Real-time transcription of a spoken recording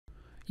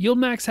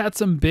YieldMax had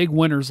some big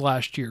winners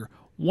last year.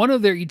 One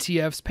of their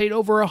ETFs paid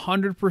over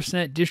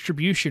 100%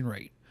 distribution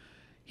rate.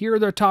 Here are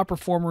their top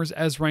performers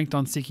as ranked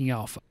on Seeking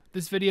Alpha.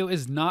 This video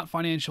is not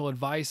financial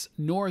advice,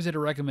 nor is it a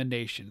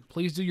recommendation.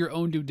 Please do your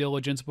own due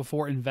diligence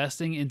before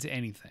investing into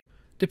anything.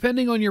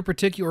 Depending on your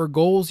particular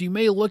goals, you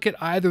may look at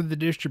either the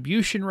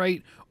distribution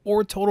rate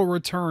or total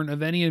return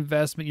of any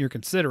investment you're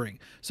considering,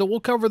 so we'll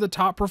cover the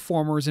top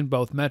performers in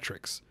both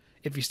metrics.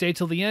 If you stay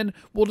till the end,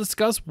 we'll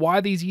discuss why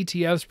these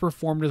ETFs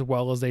performed as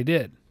well as they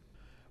did.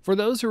 For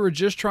those who are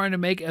just trying to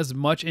make as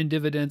much in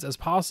dividends as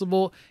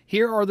possible,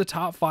 here are the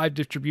top 5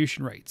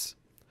 distribution rates.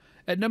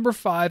 At number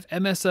 5,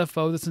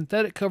 MSFO, the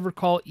synthetic covered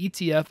call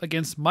ETF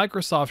against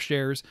Microsoft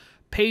shares,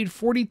 paid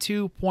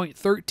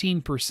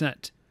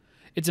 42.13%.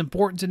 It's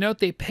important to note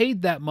they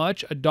paid that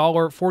much,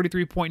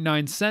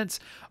 $1.43.9,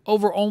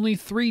 over only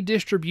 3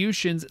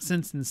 distributions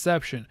since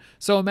inception,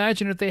 so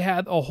imagine if they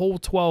had a whole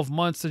 12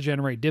 months to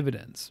generate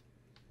dividends.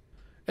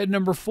 At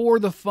number 4,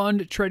 the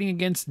fund trading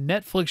against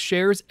Netflix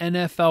shares,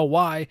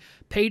 NFLY,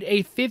 paid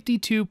a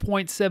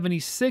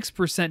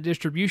 52.76%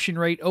 distribution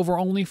rate over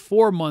only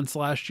 4 months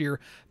last year,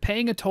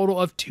 paying a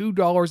total of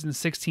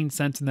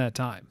 $2.16 in that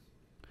time.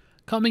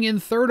 Coming in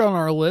third on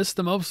our list,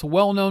 the most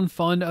well-known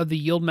fund of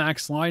the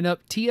YieldMax lineup,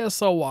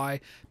 TSLY,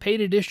 paid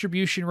a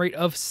distribution rate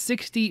of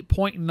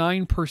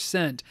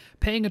 60.9%,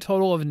 paying a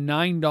total of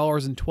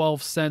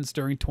 $9.12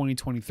 during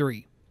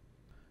 2023.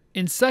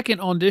 In second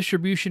on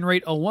distribution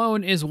rate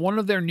alone is one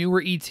of their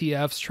newer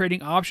ETFs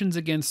trading options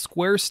against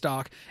Square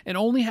stock and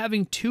only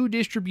having 2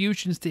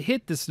 distributions to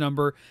hit this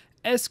number.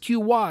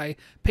 SQY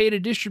paid a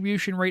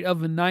distribution rate of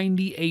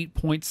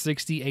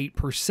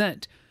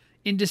 98.68%.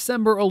 In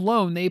December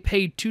alone, they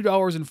paid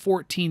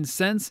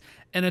 $2.14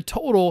 and a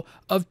total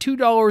of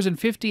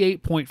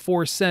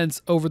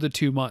 $2.58.4 over the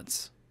 2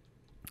 months.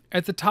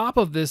 At the top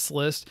of this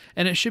list,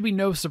 and it should be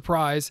no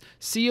surprise,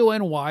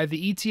 CONY,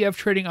 the ETF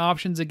trading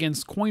options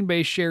against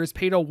Coinbase shares,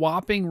 paid a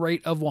whopping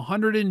rate of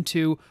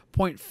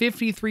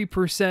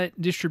 102.53%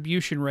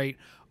 distribution rate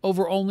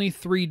over only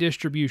 3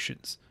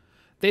 distributions.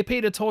 They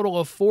paid a total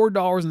of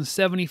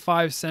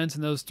 $4.75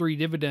 in those 3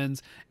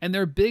 dividends, and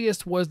their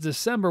biggest was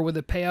December with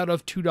a payout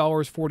of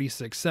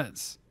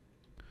 $2.46.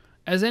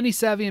 As any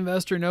savvy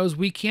investor knows,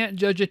 we can't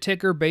judge a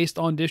ticker based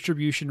on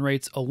distribution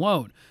rates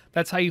alone.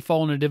 That's how you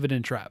fall into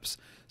dividend traps.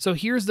 So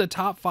here's the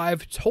top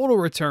 5 total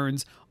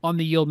returns on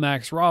the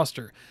YieldMax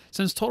roster.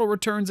 Since total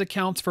returns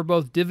accounts for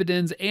both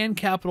dividends and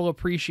capital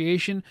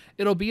appreciation,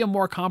 it'll be a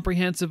more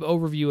comprehensive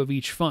overview of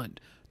each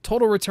fund.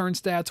 Total return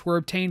stats were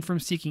obtained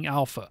from Seeking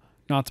Alpha,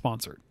 not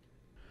sponsored.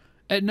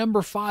 At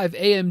number 5,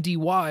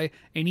 AMDY,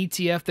 an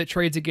ETF that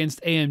trades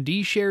against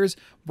AMD shares,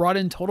 brought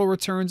in total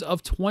returns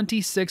of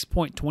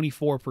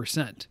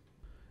 26.24%.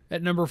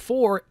 At number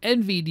 4,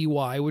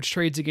 NVDY, which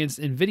trades against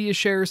NVIDIA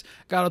shares,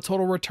 got a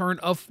total return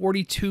of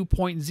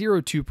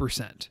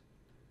 42.02%.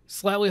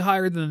 Slightly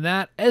higher than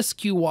that,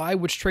 SQY,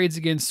 which trades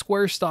against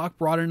Square stock,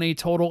 brought in a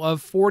total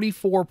of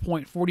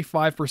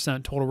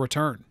 44.45% total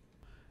return.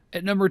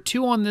 At number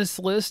 2 on this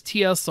list,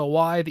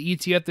 TSLY, the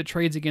ETF that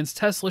trades against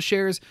Tesla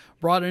shares,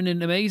 brought in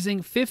an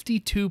amazing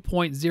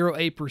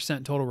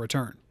 52.08% total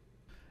return.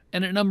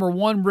 And at number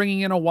 1,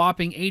 bringing in a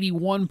whopping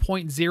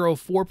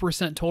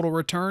 81.04% total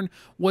return,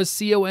 was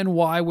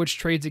CONY, which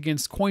trades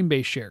against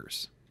Coinbase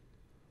shares.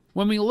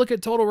 When we look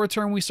at total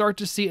return, we start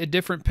to see a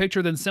different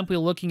picture than simply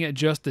looking at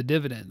just the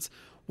dividends.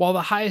 While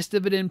the highest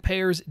dividend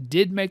payers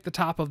did make the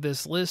top of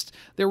this list,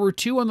 there were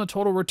 2 on the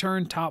total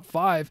return top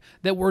 5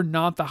 that were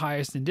not the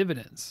highest in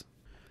dividends.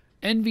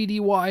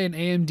 NVDY and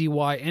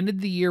AMDY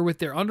ended the year with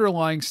their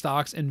underlying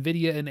stocks,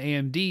 NVIDIA and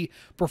AMD,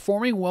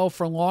 performing well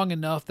for long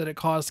enough that it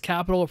caused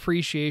capital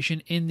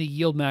appreciation in the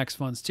YieldMax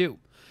funds too.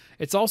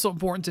 It's also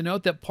important to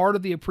note that part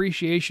of the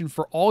appreciation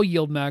for all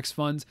YieldMax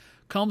funds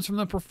comes from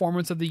the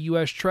performance of the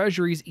U.S.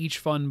 Treasuries each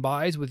fund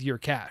buys with your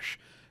cash.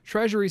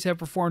 Treasuries have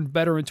performed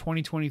better in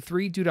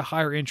 2023 due to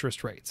higher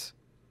interest rates.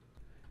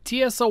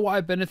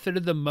 TSLY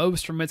benefited the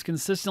most from its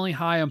consistently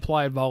high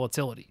implied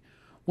volatility.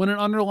 When an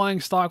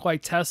underlying stock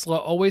like Tesla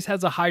always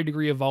has a high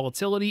degree of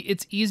volatility,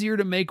 it's easier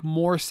to make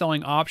more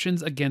selling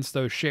options against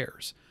those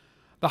shares.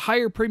 The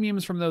higher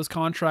premiums from those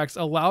contracts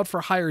allowed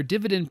for higher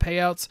dividend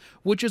payouts,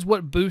 which is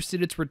what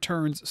boosted its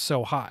returns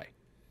so high.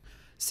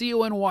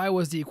 CONY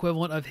was the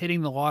equivalent of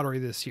hitting the lottery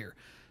this year.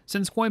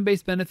 Since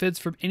Coinbase benefits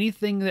from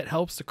anything that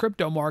helps the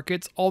crypto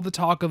markets, all the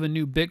talk of a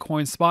new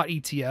Bitcoin spot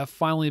ETF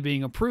finally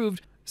being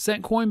approved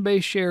sent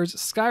Coinbase shares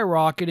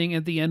skyrocketing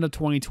at the end of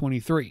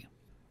 2023.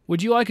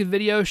 Would you like a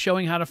video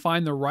showing how to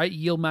find the right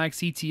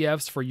YieldMax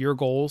ETFs for your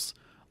goals?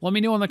 Let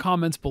me know in the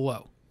comments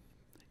below.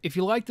 If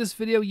you like this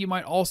video, you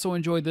might also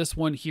enjoy this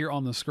one here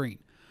on the screen.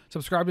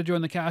 Subscribe to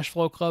join the Cash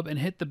Flow Club and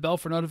hit the bell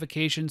for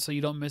notifications so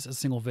you don't miss a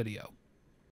single video.